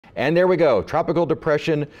And there we go, Tropical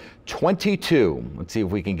Depression 22. Let's see if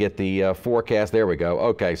we can get the forecast. There we go.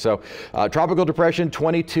 Okay, so Tropical Depression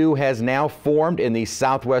 22 has now formed in the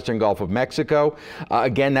southwestern Gulf of Mexico.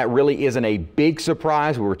 Again, that really isn't a big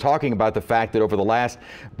surprise. We were talking about the fact that over the last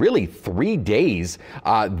really 3 days,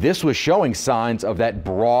 this was showing signs of that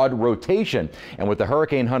broad rotation. And what the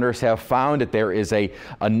hurricane hunters have found that there is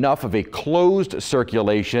enough of a closed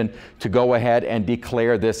circulation to go ahead and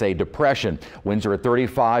declare this a depression. Winds are at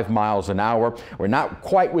 35 miles an hour. We're not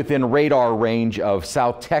quite within radar range of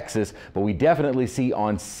South Texas, but we definitely see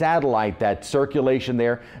on satellite that circulation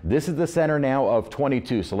there. This is the center now of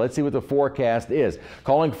 22. So let's see what the forecast is.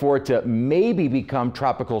 Calling for it to maybe become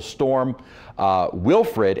tropical storm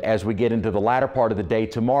Wilfred as we get into the latter part of the day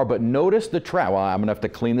tomorrow. But notice the track. Well, I'm going to have to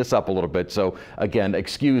clean this up a little bit. So again,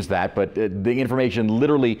 excuse that, but the information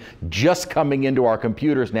literally just coming into our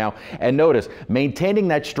computers now. And notice, maintaining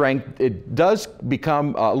that strength, it does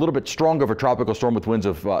become a little bit stronger of a tropical storm with winds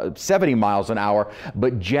of 70 miles an hour,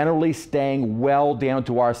 but generally staying well down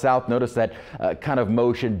to our south. Notice that kind of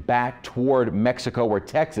motion back toward Mexico or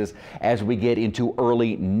Texas as we get into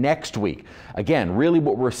early next week. Again, really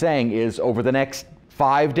what we're saying is over the next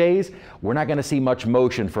 5 days, we're not going to see much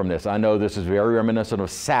motion from this. I know this is very reminiscent of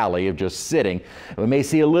Sally, of just sitting. We may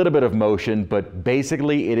see a little bit of motion, but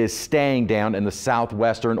basically it is staying down in the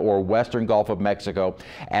southwestern or western Gulf of Mexico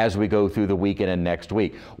as we go through the weekend and next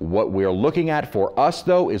week. What we're looking at for us,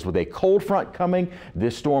 though, is with a cold front coming,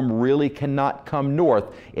 this storm really cannot come north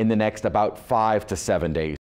in the next about 5 to 7 days.